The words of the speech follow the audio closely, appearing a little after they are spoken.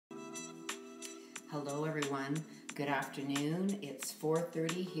Hello everyone, good afternoon. It's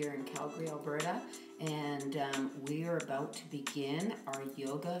 4:30 here in Calgary, Alberta, and we are about to begin our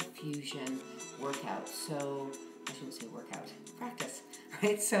yoga fusion workout. So, I shouldn't say workout, practice,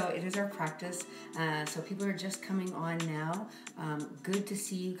 right? So it is our practice. So people are just coming on now. Good to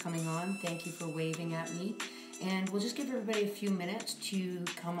see you coming on. Thank you for waving at me. And we'll just give everybody a few minutes to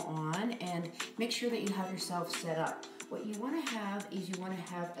come on and make sure that you have yourself set up. What you want to have is you want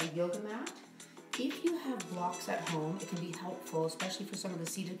to have a yoga mat. If you have blocks at home, it can be helpful, especially for some of the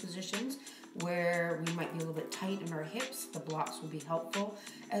seated positions where we might be a little bit tight in our hips. The blocks will be helpful.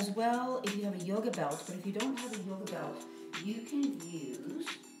 As well, if you have a yoga belt, but if you don't have a yoga belt, you can use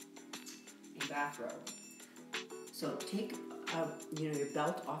a bathrobe. So take your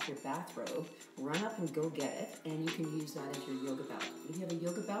belt off your bathrobe, run up and go get it, and you can use that as your yoga belt. If you have a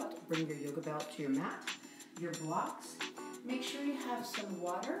yoga belt, bring your yoga belt to your mat, your blocks. Make sure you have some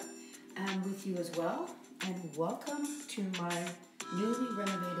water with you as well. And welcome to my newly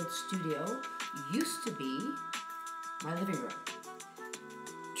renovated studio. Used to be my living room.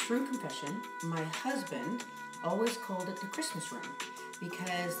 True confession, my husband always called it the Christmas room,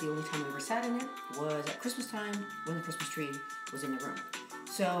 because the only time we ever sat in it was at Christmas time when the Christmas tree was in the room.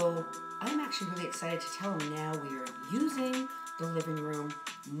 So I'm actually really excited to tell him now we are using the living room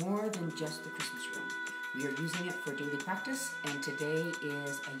more than just the Christmas room. We are using it for daily practice, and today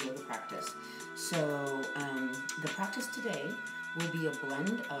is a yoga practice. So the practice today will be a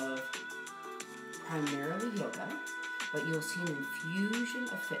blend of primarily yoga, but you'll see an infusion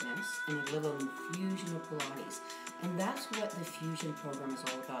of fitness and a little infusion of Pilates. And that's what the fusion program is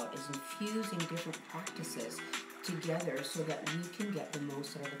all about, is infusing different practices together so that we can get the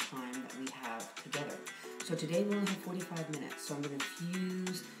most out of the time that we have together. So today we only have 45 minutes, so I'm going to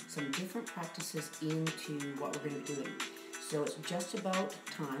fuse some different practices into what we're going to be doing. So it's just about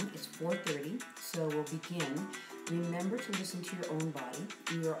time. It's 4:30, so we'll begin. Remember to listen to your own body.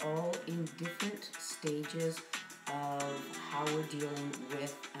 We are all in different stages of how we're dealing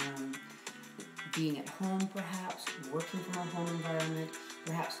with being at home, perhaps working from our home environment,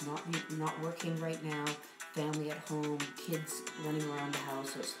 perhaps not working right now, family at home, kids running around the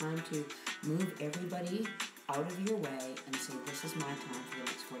house. So it's time to move everybody out of your way and say, this is my time for the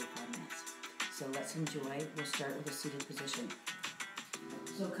next 45 minutes. So let's enjoy. We'll start with a seated position.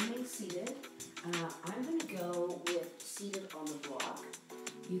 So coming seated, I'm going to go with seated on the block.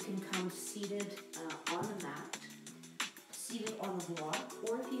 You can come seated on the mat, seated on the block,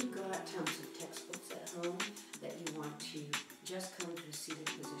 or if you've got some textbooks at home that you want to just come to a seated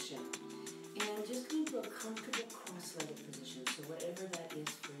position. And just come to a comfortable cross-legged position, so whatever that is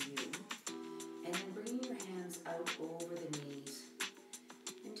for you. And then bringing your hands out over the knees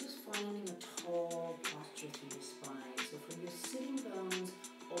and just finding a tall posture through your spine. So from your sitting bones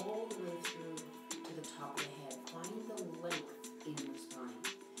all the way through to the top of the head, find the length in your spine.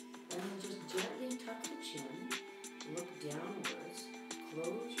 And then just gently tuck the chin, look downwards,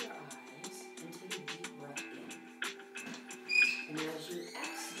 close your eyes, and take a deep breath in. And as you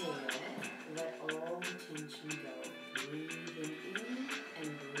exhale, let all the tension go. Breathing in and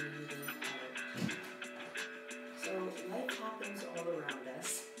breathing out. So life happens all around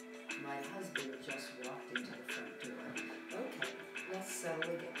us. My husband just walked into the front door. Okay, let's settle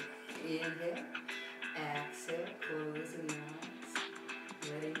again. Inhale, exhale, closing your eyes,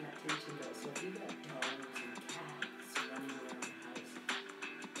 letting that tension go. So if you've got dogs and cats running around the house,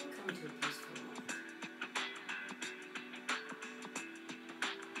 we'll come to a peaceful moment.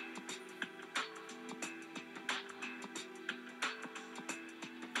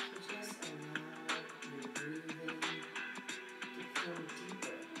 So just allow your breathing to become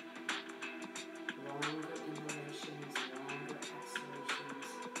deeper. Longer inhalations, longer exhalations.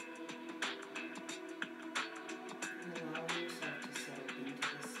 And allow yourself to settle into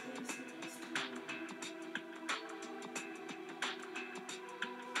this space at this time.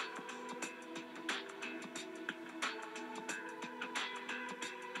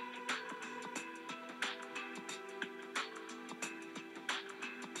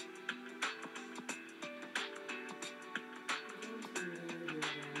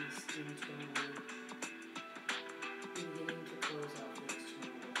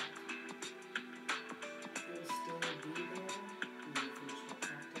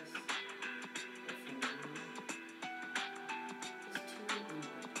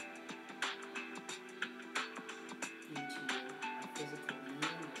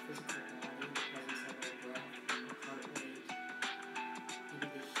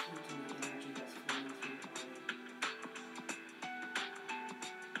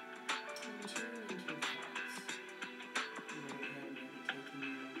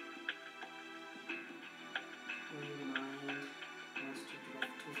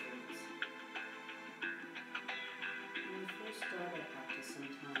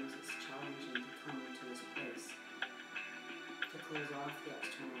 close off the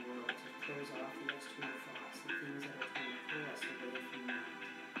external world, to close off the external thoughts, the things that are trying to pull us away from that.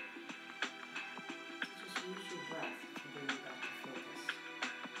 So just use your breath to bring you back to focus.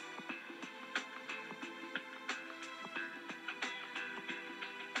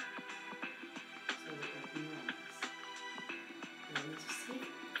 So we open your eyes. And then just take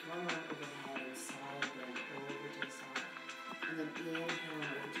one arm overhead and side bend over to the side. And then inhale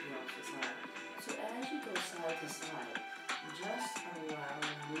over to the opposite side. So as you go side to side, just allow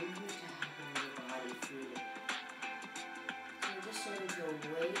movement to happen in your body freely. So you're just starting to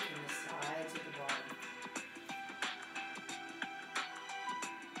awaken the sides of the body.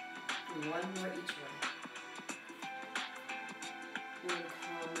 And one more each way. And then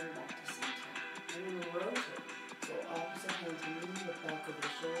calm back to center. And then rotate. So opposite hand to knee, look back over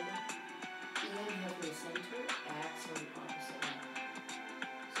the shoulder. Inhale to the center, exhale the opposite hand.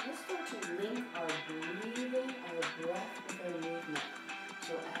 So let's start to link our breathing, our breath with our movement.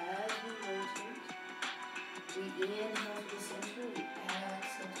 So as we rotate, we inhale to the center, we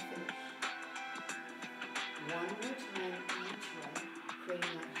exhale to finish. One more time each way,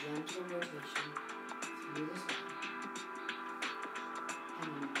 creating that gentle rotation through the spine. And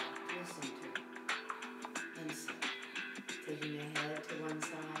then back to the center. And sit. Taking the head to one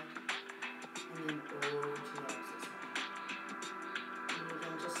side, and then over to the opposite side. And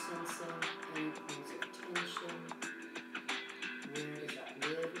again, just sensing any points of tension. Where does that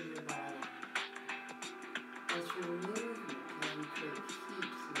live in your body? And through movement, as we create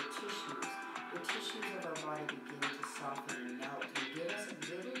heat through the tissues of our body begin to soften and melt and give us a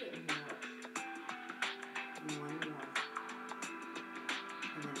little bit more. And one more.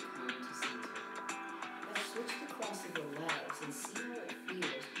 And then come to center. Let's switch the cross of the legs and see how it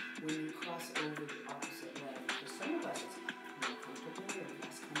feels when you cross over the opposite leg. For some of us, it's more comfortable or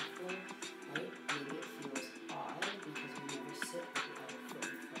less comfortable, right? Maybe it feels odd because we never sit with the other foot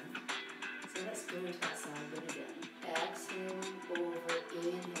in front. So let's go into that side bend again. Exhale over,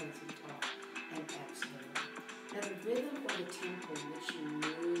 inhale to the top, and exhale. Now the rhythm or the tempo in which you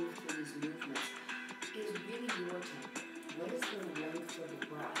move through these movements is really your tempo. What is the length of the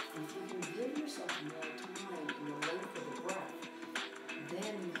breath? And if you can give yourself more time in the length of the breath,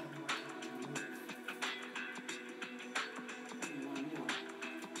 then you have more time to move. And one more.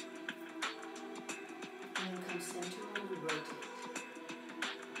 And then come center when we rotate.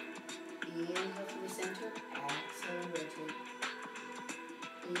 Inhale to the center, exhale, rotate.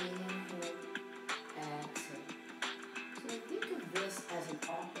 Inhale, exhale. So think of this as an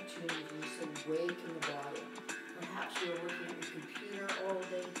opportunity to just awaken the body. Perhaps you're working at your computer all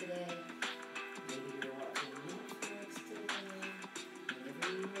day today. Maybe you're watching Netflix today. Whatever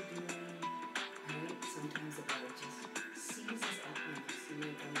you are doing. Right? Sometimes the body just seizes up on us and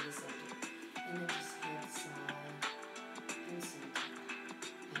then come to the center. And then just head side and center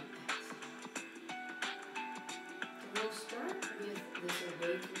and exhale. So we'll start with this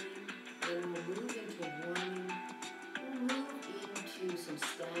awakening. Then we'll move into warming. We'll move into some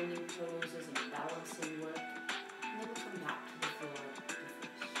standing poses and balancing work. And then we'll come back to the floor to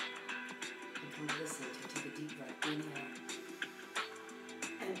finish. And come to the center. Take a deep breath. Inhale.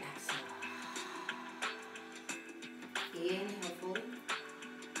 And exhale. Inhale fully.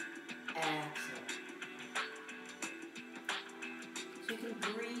 Exhale. So you can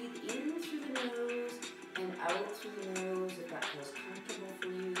breathe in through the nose and out through the nose if that feels comfortable for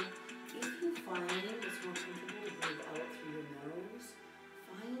you. If you find it's more comfortable to breathe out through your nose,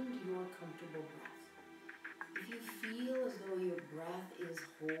 find your comfortable breath. If you feel as though your breath is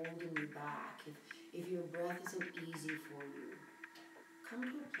holding you back, if your breath isn't easy for you, come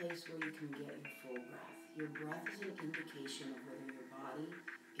to a place where you can get your full breath. Your breath is an indication of whether your body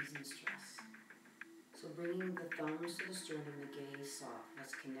is in stress. So bringing the thumbs to the sternum, the gaze soft.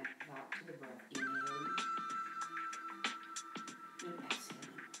 Let's connect back to the breath. Inhaling and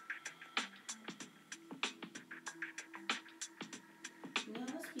exhaling. Now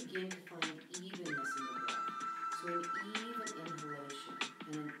let's begin to find evenness in the breath. So an even inhalation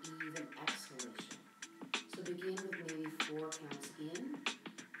and an even exhalation. So begin with maybe 4 counts in,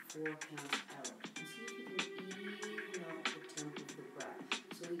 4 counts out. And see if you can even out the tempo of the breath.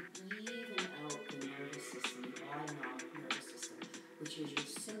 So we even out the nervous system, the autonomic nervous system, which is your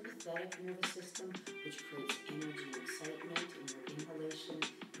sympathetic nervous system, which creates energy and excitement in your inhalation,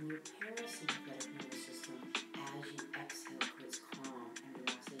 and your parasympathetic nervous system, as you exhale, creates calm and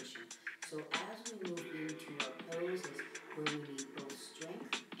relaxation. So as we move into our poses where we need both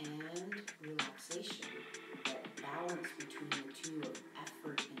strength and relaxation, that balance between the two of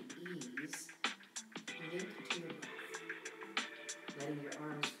effort and ease, link to your breath. Letting your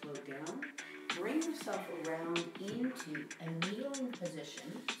arms float down. Bring yourself around into a needle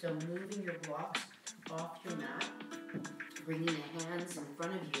So moving your blocks off your mat, bringing the hands in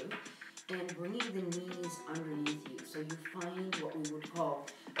front of you, and bringing the knees underneath you. So you find what we would call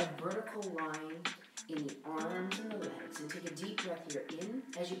a vertical line in the arms and the legs. And take a deep breath here in.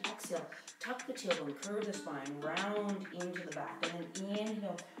 As you exhale, tuck the tailbone, curve the spine, round into the back. And then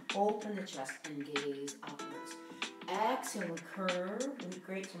inhale, open the chest and gaze upwards. Exhale, curve and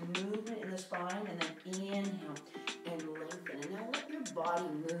create some movement in the spine. And then inhale and lengthen. And now let your body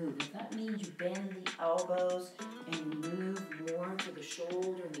move. If that means you bend the elbows and you move more to the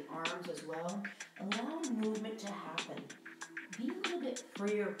shoulder and the arms as well, allow movement to happen. Be a little bit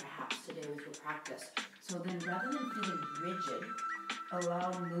freer perhaps today with your practice. So then rather than feeling rigid,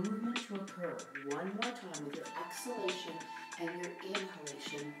 allow movement to occur. One more time with your exhalation and your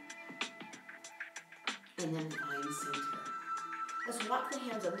inhalation. And then find center. Let's walk the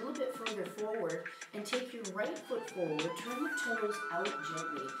hands a little bit further forward and take your right foot forward. Turn the toes out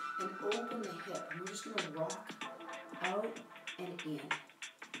gently and open the hip. And we're just going to rock out and in.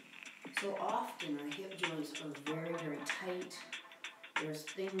 So often our hip joints are very, very tight. There's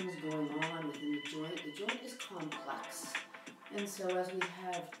things going on within the joint. The joint is complex. And so as we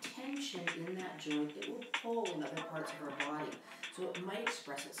have tension in that joint, it will pull in other parts of our body. So it might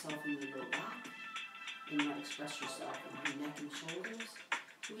express itself in your low back. It might express yourself in your neck and shoulders.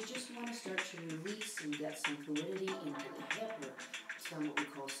 So we just want to start to release and get some fluidity into the hip, or some what we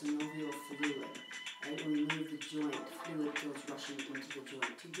call synovial fluid. Right? When we move the joint, fluid goes rushing into the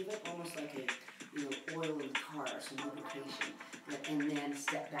joint to give it almost like a oil in the car, some lubrication. And then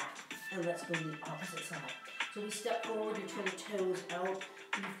step back. And let's go to the opposite side. So we step forward, you turn the toes out.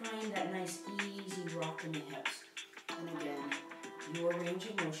 You find that nice easy rock in the hips. And again, your range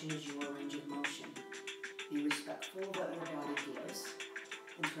of motion is your range of motion. Be respectful of what your body gives,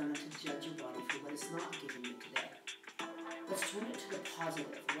 and try not to judge your body for what it's not giving you today. Let's turn it to the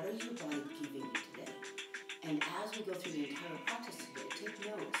positive. What is your body giving you today? And as we go through the entire practice today, take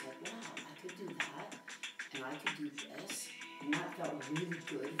notes like, wow, I could do that, and I could do this, and that felt really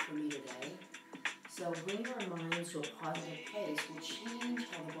good for me today. So bring our minds to a positive place will change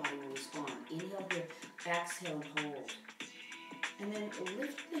how the body will respond. Inhale here, exhale and hold. And then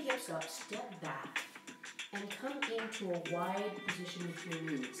lift the hips up, step back, and come into a wide position with your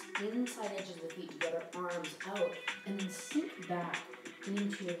knees. Inside edges of the feet together, arms out, and then sink back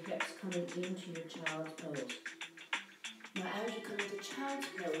into your hips, coming into your child's pose. Now as you come into child's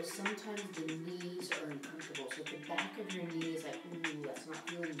pose, sometimes the knees are uncomfortable. So if the back of your knee is like, ooh, that's not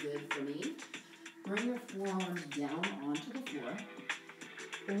feeling good for me, bring your forearms down onto the floor.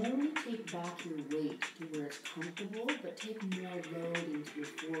 Only take back your weight to where it's comfortable, but take more load into your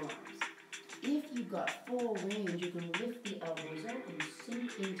forearms. If you've got full range, you can lift the elbows up and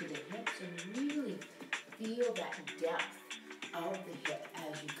sink into the hips and really feel that depth of the hip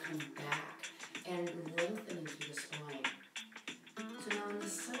as you come back and lengthening through the spine. So now in the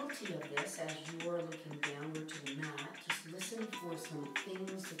subtlety of this, as you are looking downward to the mat, just listen for some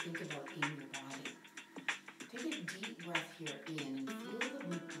things to think about in your body. Take a deep breath here in and feel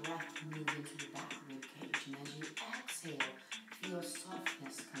the breath move into the back rib cage. And as you exhale, feel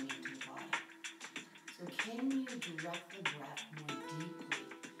softness come into your body. So can you direct the breath more deeply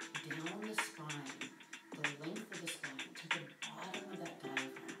down the spine, the length of the spine, to the bottom of that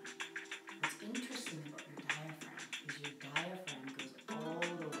diaphragm? What's interesting about your diaphragm is your diaphragm goes all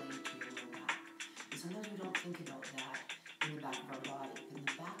the way to your low back. And sometimes we don't think about that in the back of our body. In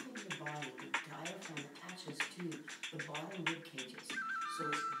the back of your body, the diaphragm attaches to the bottom rib cages. So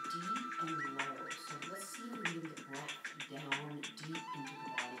it's deep and low. So let's see if we can get the breath down deep into the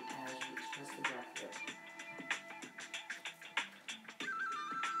body as you express the breath here.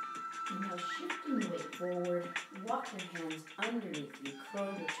 And now shifting the weight forward, walk your hands underneath you,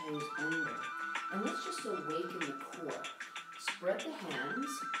 curl your toes under. And let's just awaken the core. Spread the hands,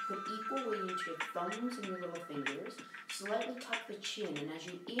 put equal weight into your thumbs and your little fingers. Slightly tuck the chin, and as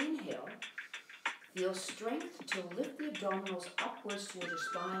you inhale, feel strength to lift the abdominals upwards towards your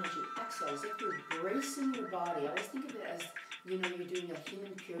spine as you exhale, as if you're bracing your body. I always think of it as, you're doing a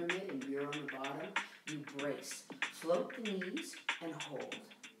human pyramid and you're on the bottom. You brace. Float the knees and hold.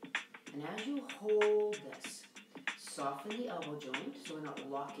 And as you hold this, soften the elbow joint so we're not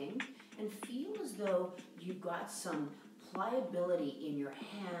locking, and feel as though you've got some pliability in your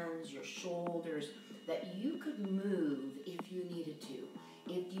hands, your shoulders, that you could move if you needed to,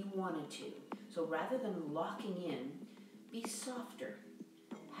 if you wanted to. So rather than locking in, be softer.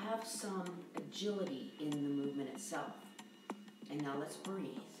 Have some agility in the movement itself. And now let's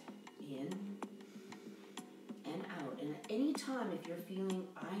breathe. In and out. And at any time, if you're feeling,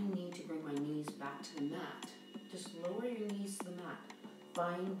 I need to bring my knees back to the mat, just lower your knees to the mat.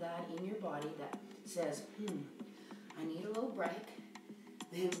 find that in your body that says, I need a little break.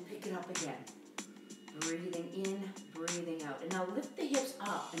 Then pick it up again. Breathing in, breathing out. And now lift the hips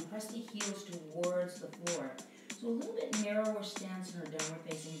up and press the heels towards the floor. So a little bit narrower stance in our downward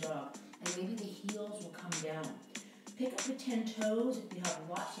facing dog. And maybe the heels will come down. Pick up the 10 toes if you have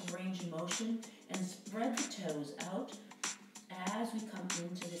lots of range of motion, and spread the toes out as we come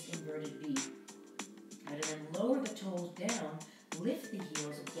into this inverted V. And then lower the toes down, lift the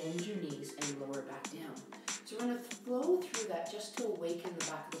heels, bend your knees, and lower back down. So we're going to flow through that just to awaken the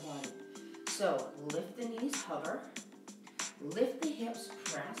back of the body. So lift the knees, hover. Lift the hips,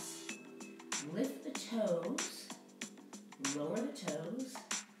 press. Lift the toes. Lower the toes.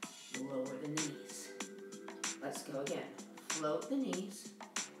 Lower the knees. Let's go again. Float the knees.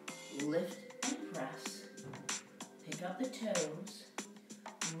 Lift and press. Pick up the toes.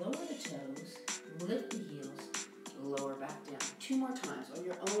 Lower the toes. Lift the heels. Lower back down. 2 more times on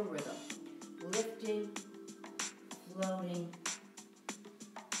your own rhythm. Lifting. Floating.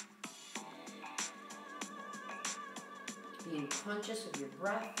 Being conscious of your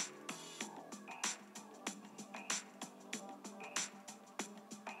breath.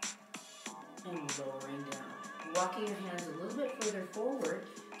 And lowering down. Walking your hands a little bit further forward,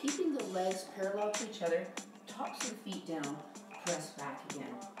 keeping the legs parallel to each other, tops of the feet down, press back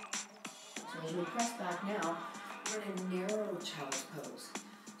again. So as we press back now, we're in a narrow child's pose.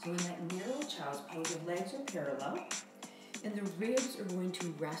 So in that narrow child's pose, the legs are parallel, and the ribs are going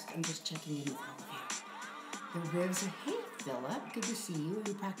to rest. I'm just checking in with all of you. The ribs are, hey Philip, good to see you. Are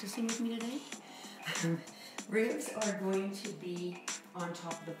you practicing with me today? Ribs are going to be on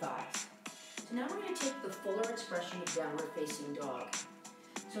top of the thighs. So now we're going to take the fuller expression of downward facing dog.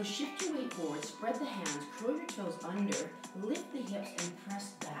 So shift your weight forward, spread the hands, curl your toes under, lift the hips and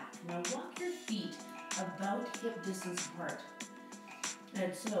press back. Now walk your feet about hip distance apart.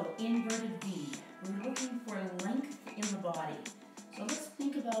 And so inverted V, we're looking for length in the body. So let's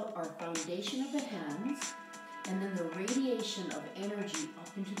think about our foundation of the hands and then the radiation of energy up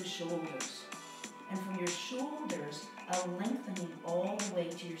into the shoulders. And from your shoulders, a lengthening all the way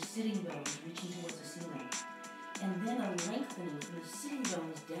to your sitting bones, reaching towards the ceiling. And then a lengthening from the sitting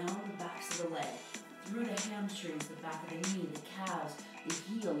bones down the backs of the leg, through the hamstrings, the back of the knee, the calves, the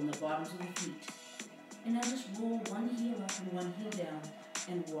heel, and the bottoms of the feet. And now just roll one heel up and one heel down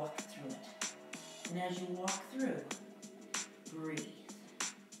and walk through it. And as you walk through, breathe.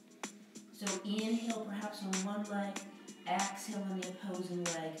 So inhale perhaps on one leg, exhale on the opposing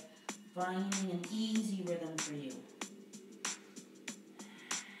leg, finding an easy rhythm for you.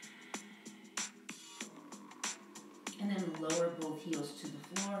 And then lower both heels to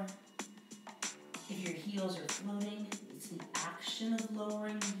the floor. If your heels are floating, it's the action of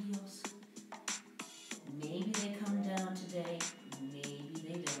lowering the heels. Maybe they come down today, maybe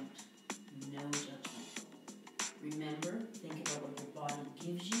they don't. No judgment. Remember, think about what your body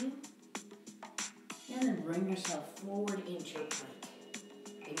gives you. And then bring yourself forward into your plank.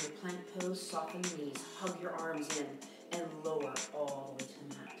 In your plank pose, soften the knees, hug your arms in, and lower all the way to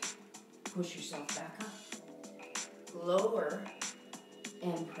the mat. Push yourself back up. Lower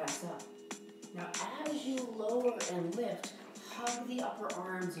and press up. Now as you lower and lift, hug the upper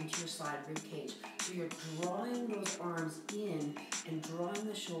arms into your side rib cage. So you're drawing those arms in and drawing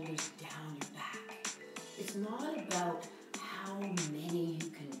the shoulders down your back. It's not about how many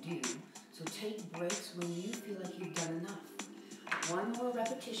you can do. So take breaks when you feel like you've done enough. One more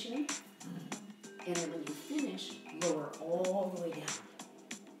repetition, and then when you finish, lower all the way down.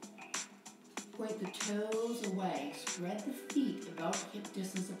 Point the toes away, spread the feet about hip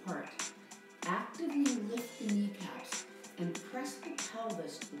distance apart. Actively lift the kneecaps and press the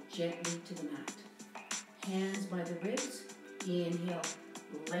pelvis gently to the mat. Hands by the ribs, inhale,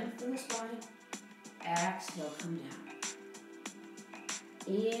 lengthen the spine, exhale, come down.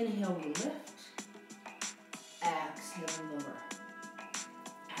 Inhale, we lift, exhale, lower.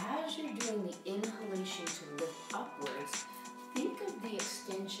 As you're doing the inhalation to lift upwards, think of the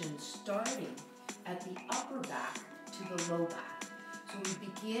extension starting at the upper back to the low back. So we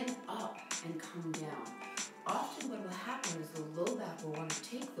begin up and come down. Often what will happen is the low back will want to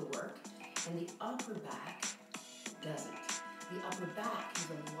take the work and the upper back doesn't. The upper back has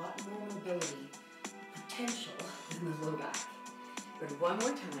a lot more mobility potential than the low back. But one more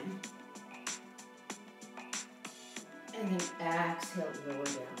time. And then exhale, lower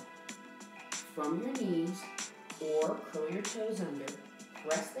down. From your knees, or curl your toes under,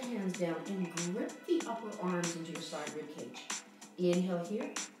 press the hands down and grip the upper arms into your side rib cage. Inhale here,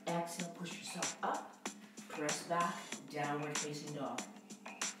 exhale, push yourself up, press back, downward facing dog.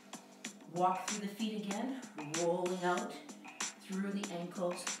 Walk through the feet again, rolling out through the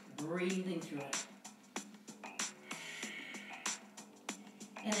ankles, breathing through it.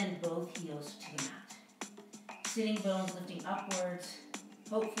 And then both heels to the mat. Sitting bones lifting upwards.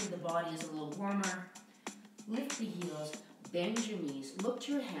 Hopefully the body is a little warmer. Lift the heels, bend your knees, look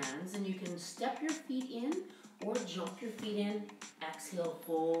to your hands, and you can step your feet in or jump your feet in. Exhale,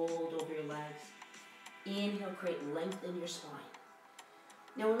 fold over your legs. Inhale, create length in your spine.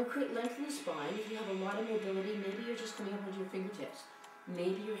 Now when we create length in the spine, if you have a lot of mobility, maybe you're just coming up onto your fingertips.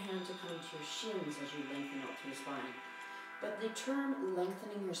 Maybe your hands are coming to your shins as you lengthen out through the spine. But the term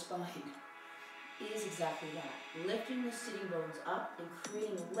lengthening your spine is exactly that. Lifting the sitting bones up and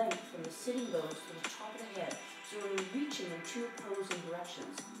creating length from the sitting bones to the top of the head. So we're reaching in two opposing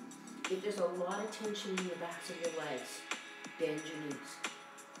directions. If there's a lot of tension in the backs of your legs, bend your knees.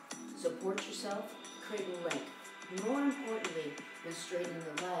 Support yourself, create length. More importantly than straightening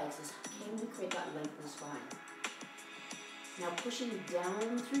the legs is can we create that length in the spine? Now pushing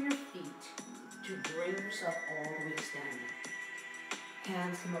down through your feet to bring yourself all the way to standing.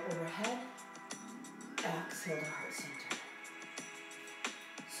 Hands come up overhead. Exhale to heart center.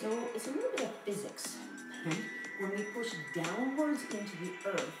 So it's a little bit of physics. When we push downwards into the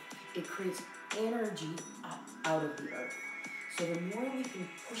earth, it creates energy up out of the earth. So the more we can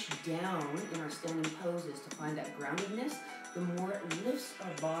push down in our standing poses to find that groundedness, the more it lifts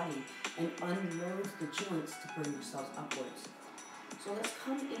our body and unloads the joints to bring ourselves upwards. So let's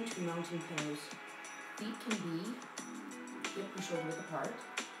come into mountain pose. Feet can be hip and shoulder width apart,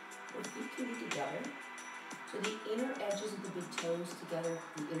 or feet can be together. So the inner edges of the big toes together,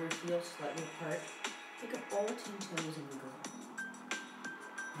 the inner heel slightly apart. Pick up all 10 toes and we go.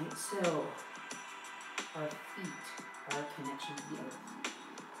 Right, so our feet are a connection to the earth.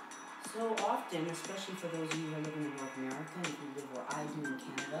 So often, especially for those of you who are living in North America, and if you live where I do in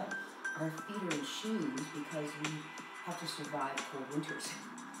Canada, our feet are in shoes because we have to survive cold winters.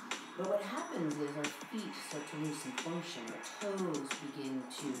 But what happens is our feet start to lose some function. Our toes begin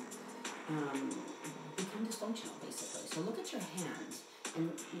to become dysfunctional, basically. So look at your hands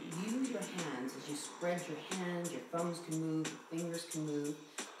and use your hands as you spread your hands. Your thumbs can move, your fingers can move.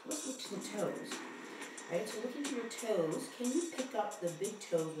 So let's look to the toes. Right, so looking to your toes, can you pick up the big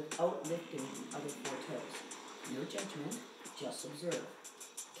toes without lifting the other 4 toes? No judgment, just observe.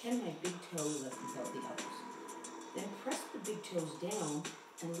 Can my big toe lift without the others? Then press the big toes down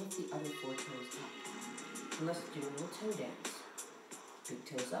and lift the other 4 toes up. And let's do a little toe dance. Big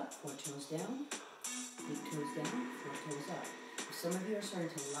toes up, 4 toes down. Big toes down, 4 toes up. If some of you are starting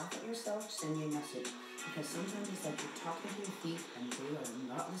to laugh at yourself, send me a message. Because sometimes it's like you're talking to your feet and they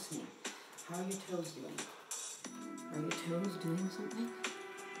are not listening. How are your toes doing? Are your toes doing something?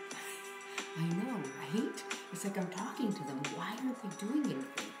 I know, right? It's like I'm talking to them. Why aren't they doing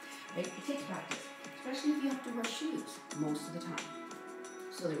anything? Right? It takes practice, especially if you have to wear shoes most of the time.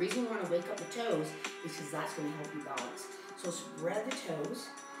 So the reason we want to wake up the toes is because that's going to help you balance. So spread the toes,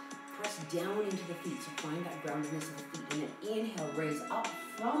 press down into the feet. So find that groundedness of the feet. And then inhale, raise up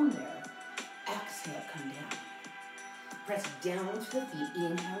from there. Exhale, come down. Press down to the feet.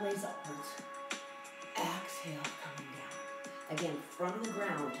 Inhale, raise upwards. Exhale, coming down. Again, from the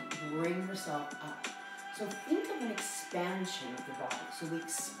ground, bring yourself up. So think of an expansion of the body. So we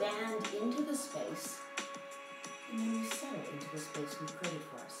expand into the space, and then we settle into the space we've created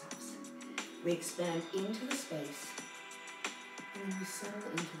for ourselves. We expand into the space, and then we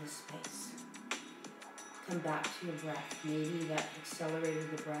settle into the space. Come back to your breath. Maybe that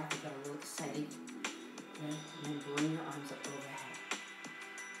accelerated the breath, you got a little excited. And then bring your arms up overhead.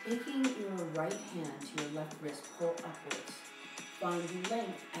 Taking your right hand to your left wrist, pull upwards. Find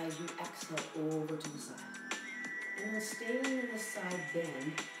length as you exhale over to the side. And then staying in the side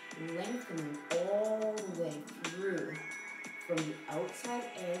bend, lengthening all the way through from the outside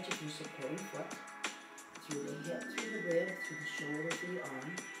edge of your supporting foot, through the hip, through the rib, through the shoulder, through the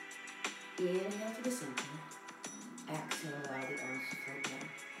arm. Inhale to the center. Exhale, allow the arms to float down.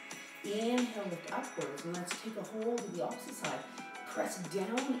 Inhale, lift upwards, and let's take a hold of the opposite side. Press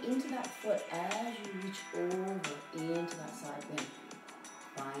down into that foot as you reach over into that side bend.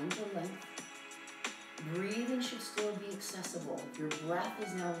 Find the length. Breathing should still be accessible. If your breath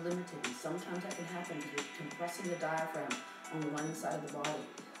is now limited, and sometimes that can happen because you're compressing the diaphragm on one side of the body.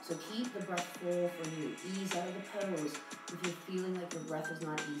 So keep the breath full for you. Ease out of the pose if you're feeling like your breath is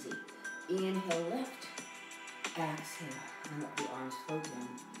not easy. Inhale, lift. Exhale, and let the arms float down.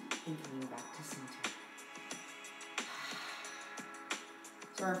 And coming back to center.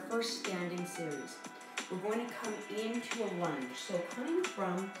 So our first standing series, we're going to come into a lunge. So coming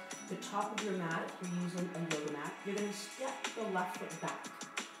from the top of your mat, if you're using a yoga mat, you're going to step the left foot back.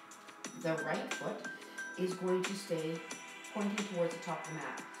 The right foot is going to stay pointing towards the top of the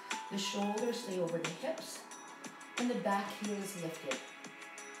mat. The shoulders stay over the hips, and the back heel is lifted.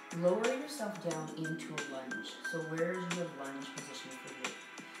 Lower yourself down into a lunge. So where's your lunge position for you?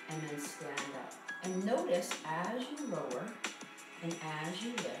 And then stand up. And notice as you lower and as you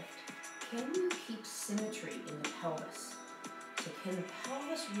lift, can you keep symmetry in the pelvis? So can the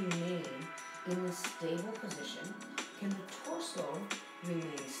pelvis remain in the stable position? Can the torso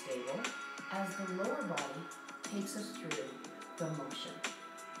remain stable as the lower body takes us through the motion?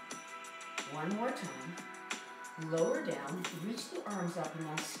 One more time. Lower down, reach the arms up, and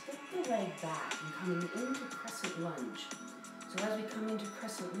now split the leg back and coming into crescent lunge. So as we come into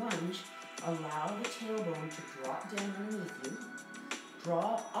crescent lunge, allow the tailbone to drop down underneath you.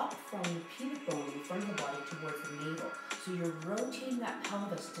 Draw up from the pubic bone in front of the body towards the navel. So you're rotating that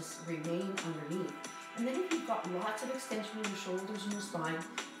pelvis to remain underneath. And then if you've got lots of extension in your shoulders and your spine,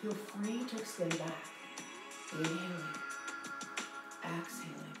 feel free to extend back. Inhaling,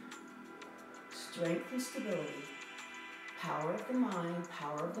 exhaling. Strength and stability, power of the mind,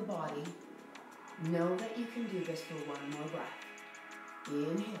 power of the body. Know that you can do this for one more breath.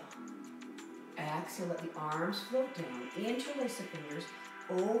 Inhale. Exhale, let the arms float down. Interlace the fingers.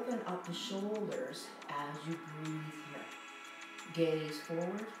 Open up the shoulders as you breathe here. Gaze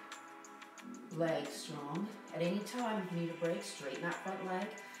forward. Legs strong. At any time, if you need a break, straighten that front leg.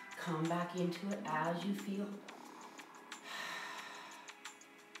 Come back into it as you feel.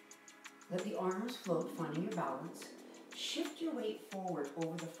 Let the arms float, finding your balance. Shift your weight forward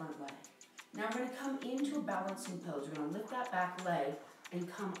over the front leg. Now we're going to come into a balancing pose. We're going to lift that back leg and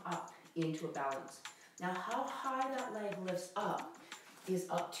come up into a balance. Now how high that leg lifts up is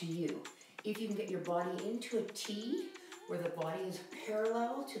up to you. If you can get your body into a T, where the body is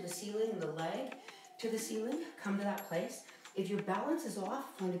parallel to the ceiling and the leg to the ceiling, come to that place. If your balance is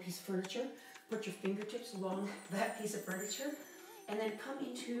off, find a piece of furniture, put your fingertips along that piece of furniture, and then come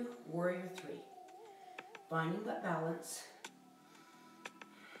into Warrior 3. Finding that balance.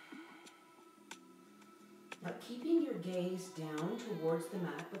 Now keeping your gaze down towards the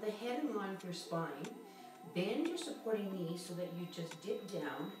mat with the head in line with your spine. Bend your supporting knee so that you just dip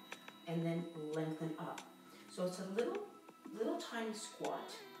down and then lengthen up. So it's a little tiny squat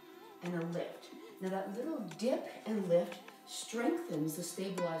and a lift. Now that little dip and lift strengthens the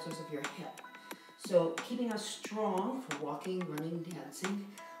stabilizers of your hip. So keeping us strong for walking, running, dancing,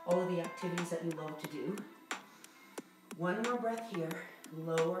 all of the activities that you love to do. One more breath here.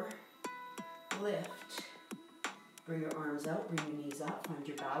 Lower, lift. Bring your arms out, bring your knees up, find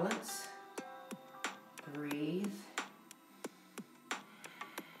your balance. Breathe.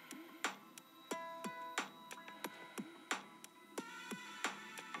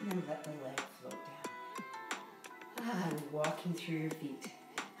 And then let the leg float down. And walking through your feet.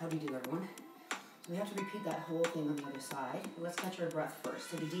 How do you do, everyone? So we have to repeat that whole thing on the other side. Let's catch our breath first.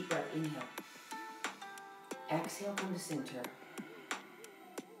 Take a deep breath, inhale. Exhale, come to center.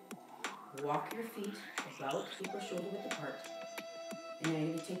 Walk your feet about hip or shoulder width apart. And now you're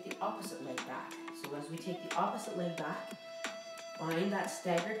going to take the opposite leg back. So as we take the opposite leg back, find that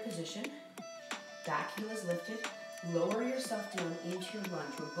staggered position. Back heel is lifted. Lower yourself down into your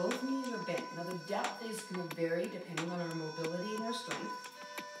lunge where both knees are bent. Now the depth is going to vary depending on our mobility and our strength.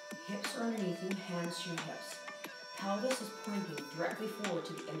 Hips are underneath you, hands to your hips. Pelvis is pointing directly forward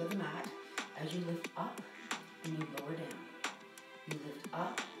to the end of the mat as you lift up and you lower down. You lift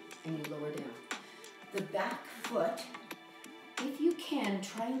up and you lower down. The back foot, if you can,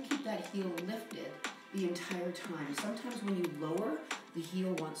 try and keep that heel lifted the entire time. Sometimes when you lower, the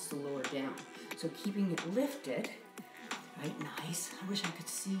heel wants to lower down. So keeping it lifted, right, nice. I wish I could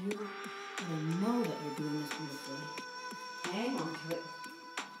see you. I know that you're doing this beautifully. Hang on to it.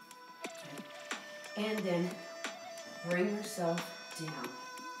 Okay. And then bring yourself down.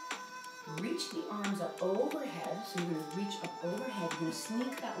 Reach the arms up overhead. So you're going to reach up overhead. You're going to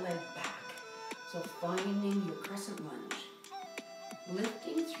sneak that leg back. So finding your crescent lunge.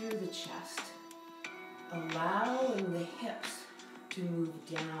 Lifting through the chest. Allowing the hips to move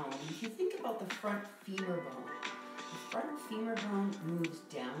down. If you think about the front femur bone, the front femur bone moves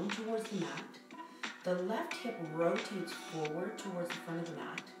down towards the mat. The left hip rotates forward towards the front of the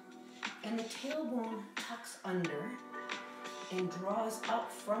mat. And the tailbone tucks under and draws up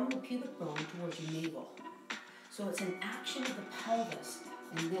from the pubic bone towards your navel. So it's an action of the pelvis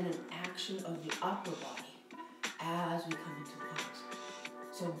and then an action of the upper body as we come into pose.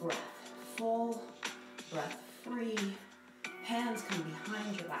 So breath, full breath, free. Hands come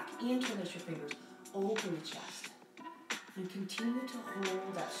behind your back, interlace your fingers, open the chest. And continue to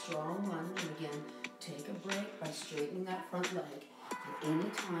hold that strong lunge. And again, take a break by straightening that front leg. At any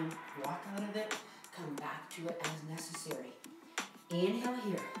time, walk out of it, come back to it as necessary. Inhale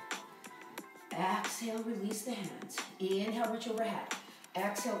here. Exhale, release the hands. Inhale, reach overhead.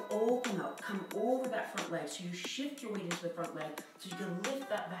 Exhale, open up. Come over that front leg. So you shift your weight into the front leg so you can lift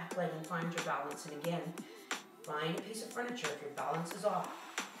that back leg and find your balance. And again, find a piece of furniture if your balance is off.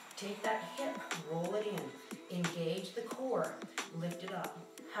 Take that hip, roll it in. Engage the core. Lift it up.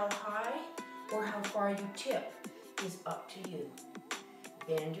 How high or how far you tip is up to you.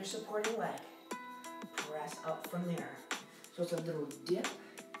 Bend your supporting leg. Press up from there. So it's a little dip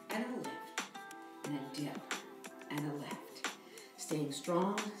and a lift, and a dip and a lift. Staying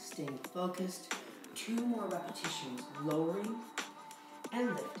strong, staying focused. 2 more repetitions. Lowering and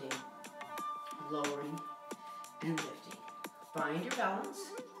lifting. Lowering and lifting. Find your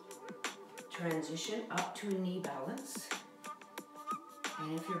balance. Transition up to a knee balance.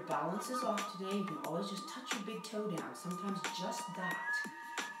 And if your balance is off today, you can always just touch your big toe down. Sometimes just that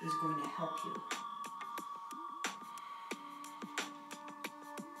is going to help you.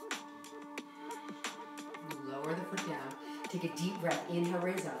 Lower the foot down. Take a deep breath. Inhale,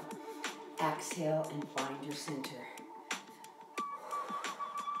 raise up. Exhale and find your center.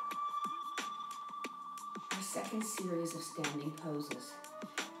 Our second series of standing poses.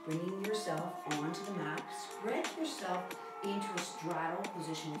 Bringing yourself onto the mat. Spread yourself into a straddle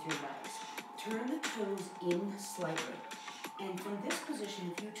position with your legs. Turn the toes in slightly. And from this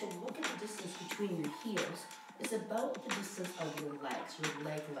position, if you to look at the distance between your heels, is about the distance of your legs, your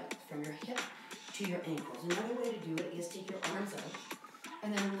leg length, from your hip to your ankles. Another way to do it is take your arms out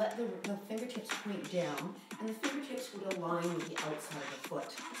and then let the fingertips point down, and the fingertips would align with the outside of the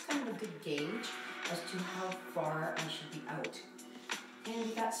foot. It's kind of a good gauge as to how far I should be out. And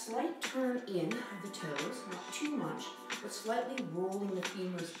with that slight turn in of the toes, not too much, but slightly rolling the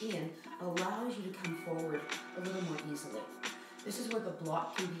femurs in, allows you to come forward a little more easily. This is where the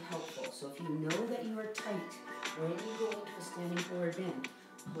block can be helpful. So if you know that you are tight when you go into a standing forward bend,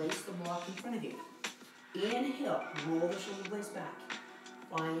 place the block in front of you. Inhale, roll the shoulder blades back.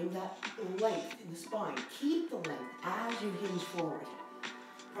 Find that length in the spine. Keep the length as you hinge forward.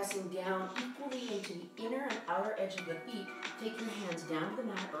 Pressing down equally into the inner and outer edge of the feet. Take your hands down to the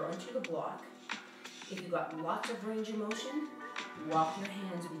mat or onto the block. If you've got lots of range of motion, walk your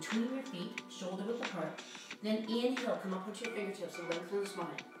hands between your feet, shoulder width apart. Then inhale, come up onto your fingertips and lengthen the spine.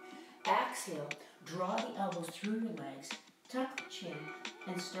 Exhale, draw the elbows through your legs, tuck the chin,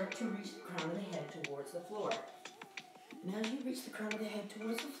 and start to reach the crown of the head towards the floor. Now as you reach the crown of the head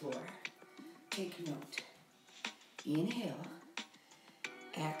towards the floor, take note. Inhale.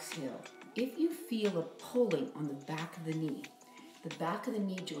 Exhale. If you feel a pulling on the back of the knee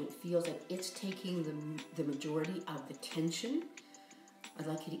joint feels like it's taking the majority of the tension, I'd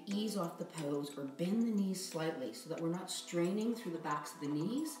like you to ease off the pose or bend the knees slightly so that we're not straining through the backs of the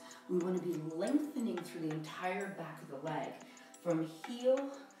knees. We want to be lengthening through the entire back of the leg, from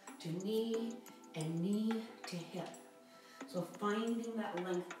heel to knee and knee to hip. So finding that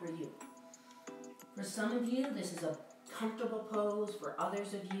length for you. For some of you, this is a comfortable pose. For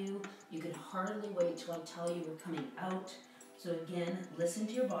others of you, you can hardly wait till I tell you we're coming out. So again, listen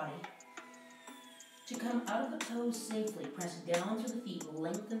to your body. To come out of the pose safely, press down through the feet,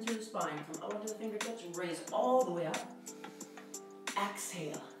 lengthen through the spine, come out onto the fingertips, raise all the way up.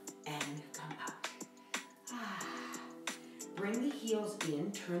 Exhale and come out. Bring the heels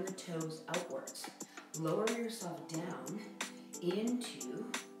in, turn the toes outwards. Lower yourself down into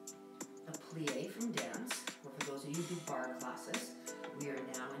a plie from dance, or for those of you who do bar classes, we are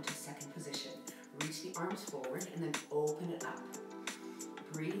now into second position. Reach the arms forward and then open it up.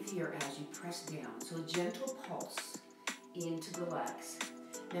 Breathe here as you press down. So a gentle pulse into the legs.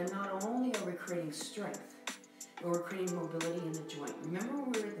 Now not only are we creating strength, but we're creating mobility in the joint. Remember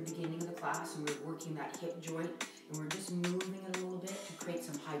when we were at the beginning of the class and we were working that hip joint and we're just moving it a little bit to create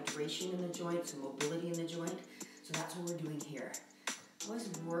some hydration in the joint, some mobility in the joint? So that's what we're doing here. Always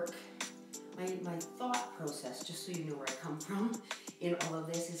work. My thought process, just so you know where I come from in all of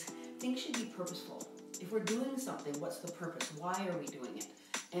this, is things should be purposeful. If we're doing something, what's the purpose? Why are we doing it?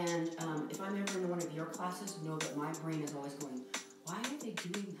 And if I'm ever in one of your classes, know that my brain is always going, why are they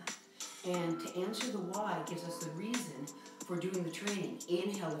doing that? And to answer the why gives us the reason for doing the training.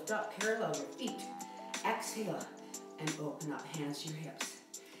 Inhale, lift up, parallel your feet. Exhale, and open up, hands to your hips.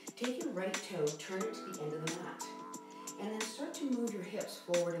 Take your right toe, turn it to the end of the mat. And then start to move your hips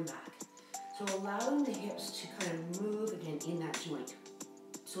forward and back. So allowing the hips to kind of move again in that joint.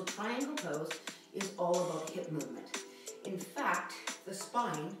 So triangle pose is all about hip movement. In fact, the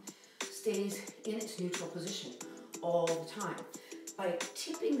spine stays in its neutral position all the time. By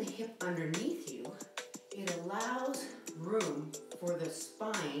tipping the hip underneath you, it allows room for the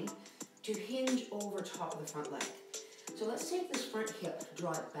spine to hinge over top of the front leg. So let's take this front hip,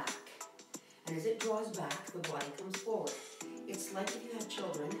 draw it back. And as it draws back, the body comes forward. It's like if you have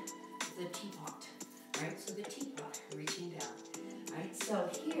children, the teapot, right? So the teapot, reaching down, right? So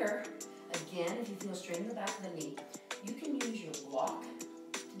here, again, if you feel straight in the back of the knee, you can use your block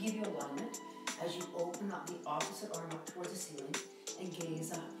to give you alignment as you open up the opposite arm up towards the ceiling and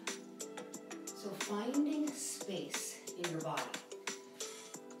gaze up. So finding space in your body.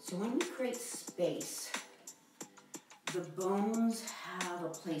 So when we create space, the bones have a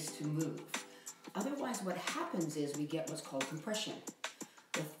place to move. Otherwise, what happens is we get what's called compression.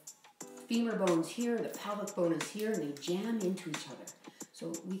 The femur bone's here, the pelvic bone is here, and they jam into each other.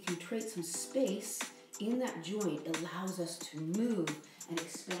 So we can create some space in that joint. It allows us to move and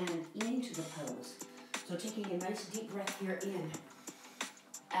expand into the pose. So taking a nice deep breath here in.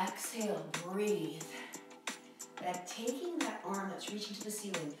 Exhale, breathe. And taking that arm that's reaching to the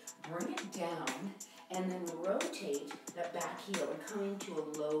ceiling, bring it down, and then rotate that back heel and come into a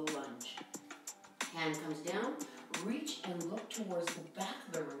low lunge. Hand comes down, reach and look towards the back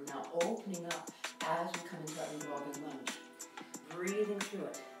of the room, now opening up as we come into that revolving lunge. Breathing through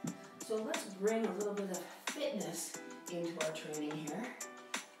it. So let's bring a little bit of fitness into our training here.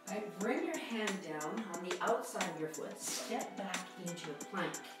 Right, bring your hand down on the outside of your foot, step back into a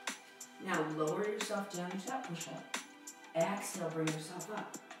plank. Now lower yourself down into that push-up. Exhale, bring yourself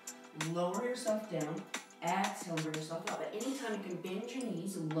up. Lower yourself down, exhale, bring yourself up. At any time you can bend your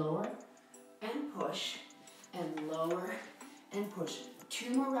knees, lower and push, and lower and push.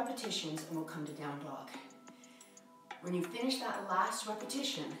 2 more repetitions and we'll come to down dog. When you finish that last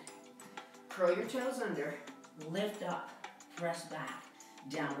repetition, curl your toes under, lift up, press back,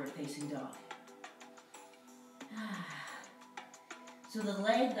 downward facing dog. So the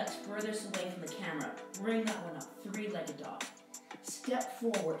leg that's furthest away from the camera, bring that one up, 3-legged dog. Step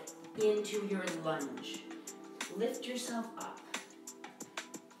forward into your lunge. Lift yourself up.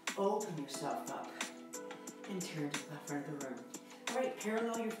 Open yourself up and turn to the front of the room. All right,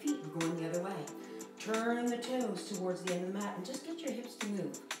 parallel your feet. We're going the other way. Turn the toes towards the end of the mat and just get your hips to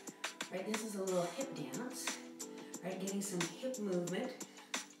move. Right, this is a little hip dance. Right, getting some hip movement.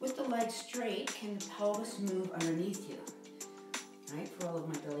 With the legs straight, can the pelvis move underneath you? Right, for all of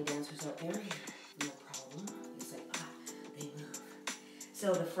my belly dancers out there, no problem. It's like, they move.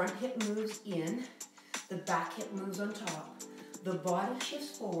 So the front hip moves in, the back hip moves on top. The body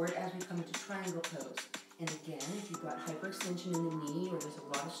shifts forward as we come into triangle pose. And again, if you've got hyperextension in the knee or there's a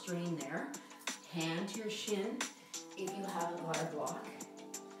lot of strain there, hand to your shin if you haven't got a block.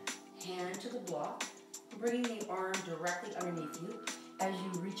 Hand to the block, bringing the arm directly underneath you as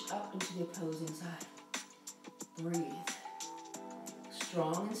you reach up into the opposing side. Breathe.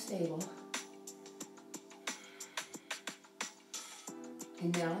 Strong and stable.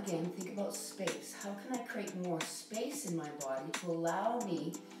 And now again, think about space. How can I create more space in my body to allow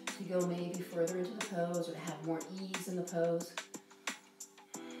me to go maybe further into the pose or to have more ease in the pose?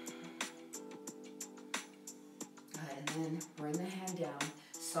 And then bring the hand down,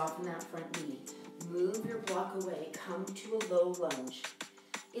 soften that front knee. Move your block away, come to a low lunge.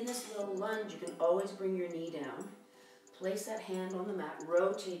 In this low lunge, you can always bring your knee down. Place that hand on the mat,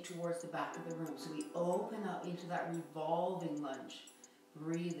 rotate towards the back of the room. So we open up into that revolving lunge.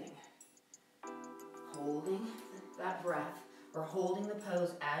 Breathing. Holding that breath, or holding the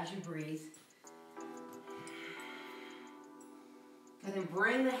pose as you breathe. And then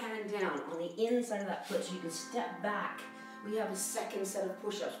bring the hand down on the inside of that foot so you can step back. We have a second set of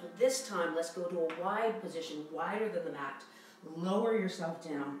push-ups, but this time let's go to a wide position, wider than the mat. Lower yourself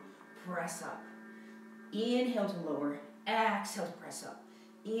down, press up. Inhale to lower, exhale to press up.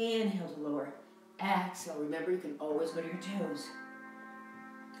 Inhale to lower, exhale. Remember, you can always go to your toes.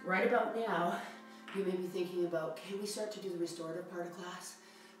 Right about now, you may be thinking about, can we start to do the restorative part of class?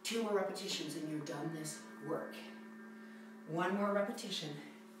 2 more repetitions and you're done this work. 1 more repetition.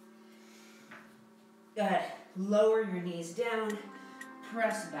 Good. Lower your knees down,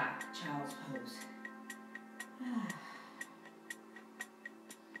 press back, child's pose.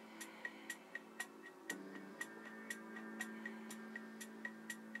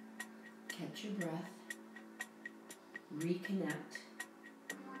 Catch your breath, reconnect,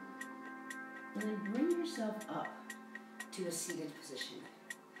 and then bring yourself up to a seated position.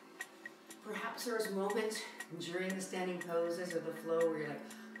 Perhaps there was moments during the standing poses or the flow where you're like,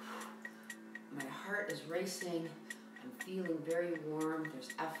 my heart is racing, I'm feeling very warm, there's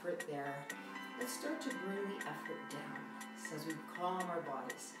effort there. Let's start to bring the effort down so as we calm our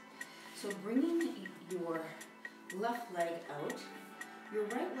bodies. So bringing your left leg out, your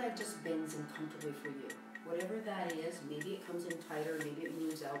right leg just bends in comfortably for you. Whatever that is, maybe it comes in tighter, maybe it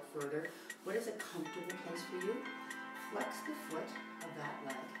moves out further. What is a comfortable place for you? Flex the foot of that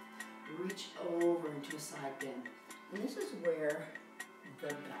leg. Reach over into a side bend. And this is where the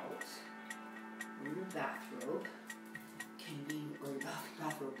belt or your bathrobe can be, or your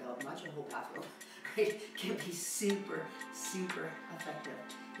bathrobe belt, not your whole bathrobe, right? Can be super, super effective.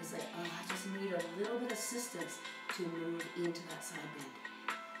 It's like, oh, I just need a little bit of assistance to move into that side bend.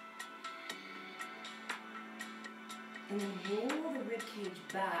 And then roll the rib cage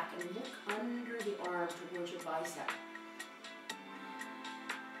back and look under the arm towards your bicep.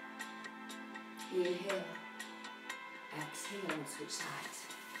 Inhale. Exhale and switch sides.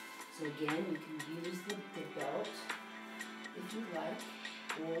 So again, you can use the belt if you like,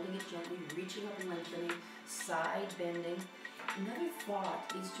 holding it gently, reaching up and lengthening, side bending. Another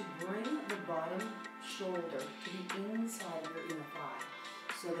thought is to bring the bottom shoulder to the inside of your inner thigh.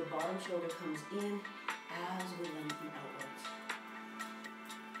 So the bottom shoulder comes in as we lengthen outwards.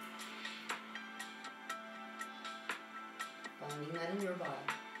 Finding that in your body.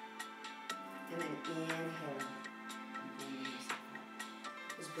 And then inhale. And bring yourself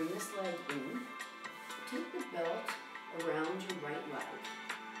up. Just bring this leg in. Take the belt around your right leg.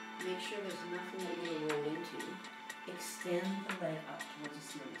 Make sure there's nothing that you're going to roll into. Extend the leg up towards the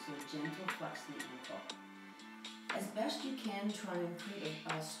ceiling. So a gentle flex in the ankle. As best you can, try and create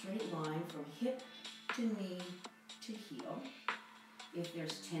a straight line from hip to knee to heel. If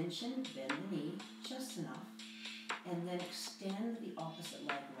there's tension, bend the knee just enough. And then extend the opposite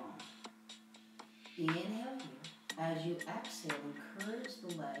leg long. Inhale here. As you exhale, encourage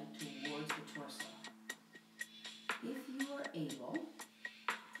the leg towards the torso. If you are able,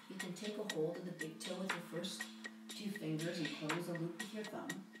 you can take a hold of the big toe with your first two fingers and close the loop with your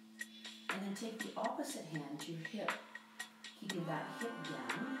thumb. And then take the opposite hand to your hip, keeping that hip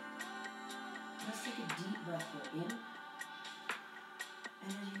down. Let's take a deep breath here in. And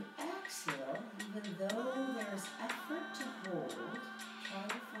as you exhale, even though there's effort to hold, try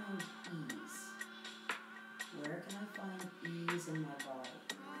to find ease. Where can I find ease in my body?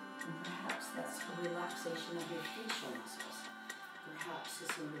 And perhaps that's a relaxation of your facial muscles. Perhaps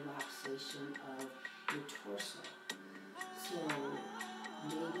it's a relaxation of your torso. So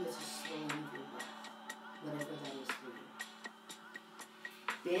maybe it's a slowing of your breath, whatever that is for you.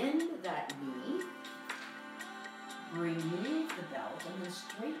 Bend that knee, remove the belt, and then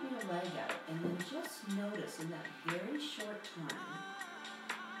straighten your leg out. And then just notice in that very short time,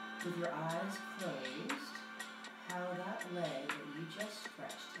 with your eyes closed, how that leg that you just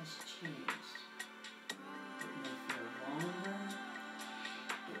stretched has changed. It may feel longer.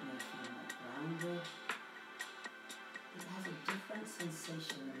 It may feel more grounded. It has a different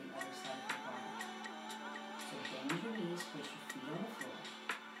sensation than the other side of your body. So bend your knees, place your feet on the floor.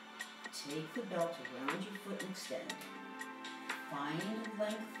 Take the belt around your foot and extend. Find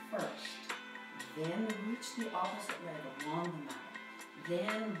length first. Then reach the opposite leg along the mat.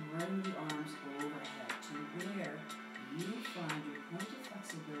 Then bring the arms overhead to where you find your point of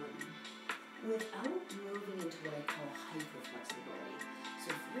flexibility without moving into what I call hyper-flexibility.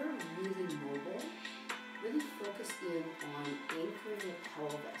 So if you're really mobile, really focus in on anchoring the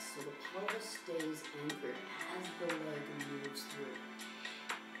pelvis so the pelvis stays anchored as the leg moves through.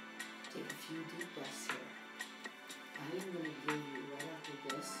 Take a few deep breaths here. I am going to give you, right after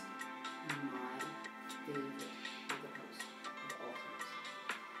this, my favorite yoga pose of all times.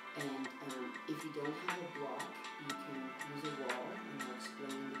 And if you don't have a block, you can use a wall, and I'll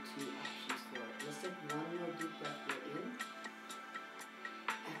explain the two options for it. Let's take one more deep breath here in.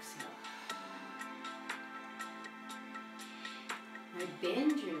 Exhale. Now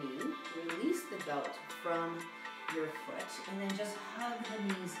bend your knee, release the belt from your foot, and then just hug the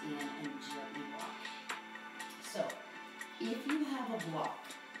knees in and gently rock. So, if you have a block,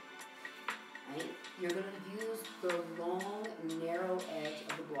 right, you're going to use the long, narrow edge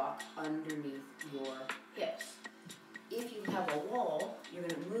of the block underneath your hips. If you have a wall, you're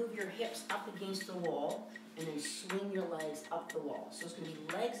going to move your hips up against the wall and then swing your legs up the wall. So it's going to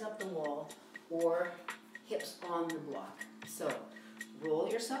be legs up the wall or hips on the block. So, roll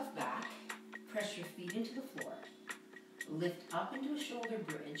yourself back, press your feet into the floor, lift up into a shoulder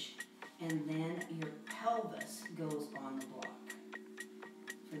bridge, and then your pelvis goes on the block.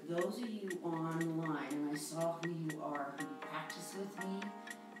 For those of you online, and I saw who you are, who practice with me,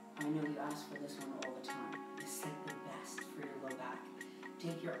 I know you ask for this one all the time. It's like the best for your low back.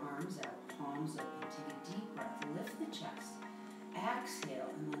 Take your arms out, palms open, take a deep breath, lift the chest, exhale,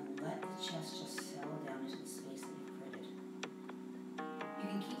 and then let the chest just settle down into the space that you've created. You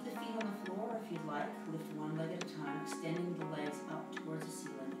can keep the feet on the floor if if you'd like, lift one leg at a time, extending the legs up towards the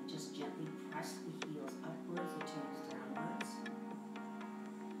ceiling, and just gently press the heels upwards, the toes downwards.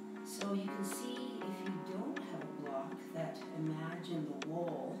 So you can see, if you don't have a block, that imagine the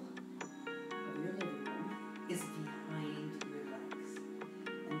wall of your living room is behind your legs,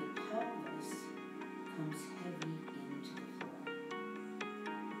 and the pelvis comes heavy into the floor.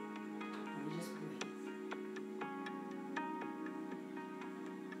 And we just breathe.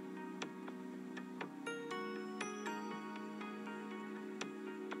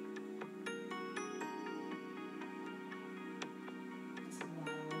 This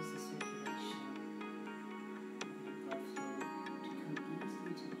allows the circulation of your blood flow to come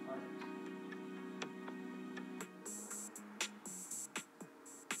easily to the heart.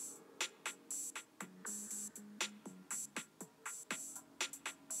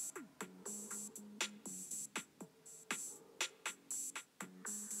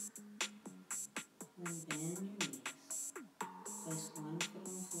 And bend your knees. Place one foot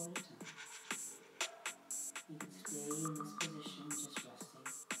on the floor at a time. You can stay in this position, just resting.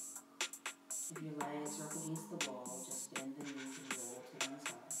 If your legs are up against the wall, just bend the knees and roll to one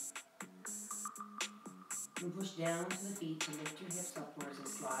side. And push down to the feet to lift your hips upwards and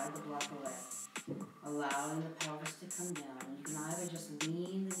slide the block away, allowing the pelvis to come down. You can either just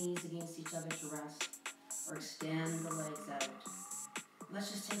lean the knees against each other to rest, or extend the legs out. Let's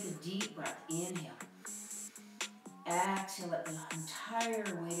just take a deep breath. Inhale. Exhale, let the entire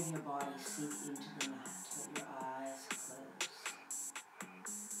weight of your body sink into the mat. Let your eyes close.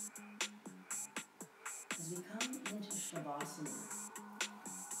 As we come into Shavasana,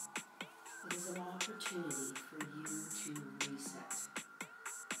 it is an opportunity for you to reset.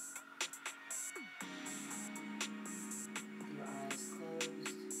 Your eyes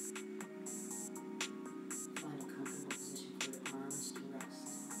closed. Find a comfortable position for your arms to rest.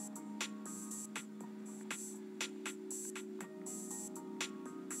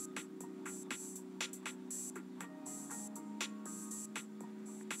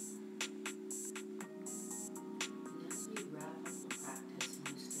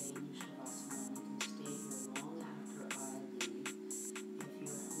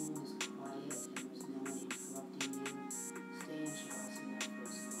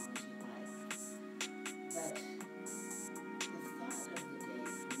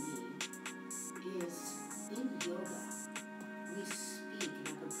 Yoga, we speak, and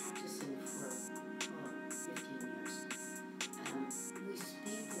I've been practicing for 15 years. We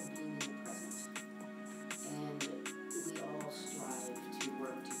speak of being in the present, and we all strive to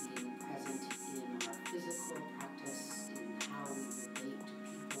work to be present in our physical practice, in how we relate to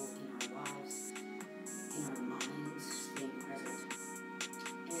people in our lives, in our minds, staying present.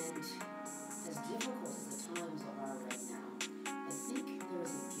 And as difficult as the times are right now, I think there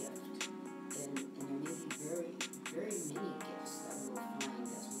is a gift, and there may be very many gifts that we will find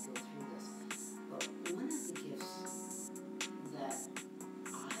as we go through this. But one of the gifts that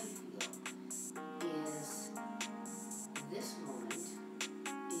I feel is this moment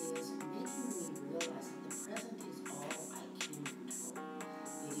is making me realize that the present is all I can control.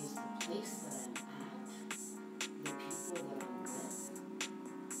 It is the place that I'm at, the people that I'm with,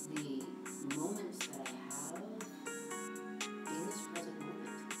 the moments that I have in this present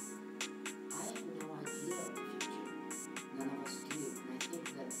moment. I have no idea of the future. None of us do. And I think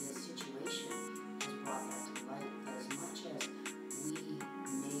that this situation has brought that to light, that as much as we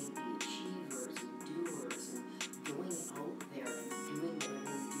may be achievers and doers and going out there and doing whatever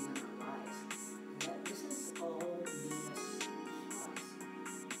we do in our lives, that this has all made us pause.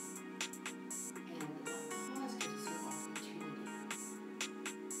 And that pause gives us an opportunity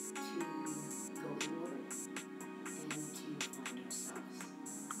to go inward and to find ourselves.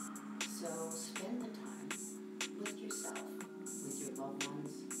 So spend the time with yourself, with your loved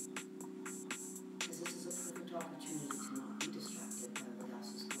ones, because this is a perfect opportunity to not be distracted by what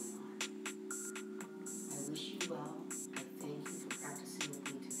else is going on. I wish you well. I thank you for practicing with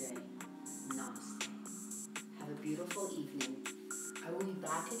me today. Namaste. Have a beautiful evening. I will be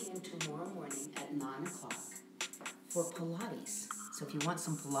back again tomorrow morning at 9 o'clock for Pilates. So if you want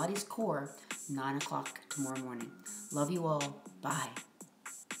some Pilates core, 9 o'clock tomorrow morning. Love you all. Bye.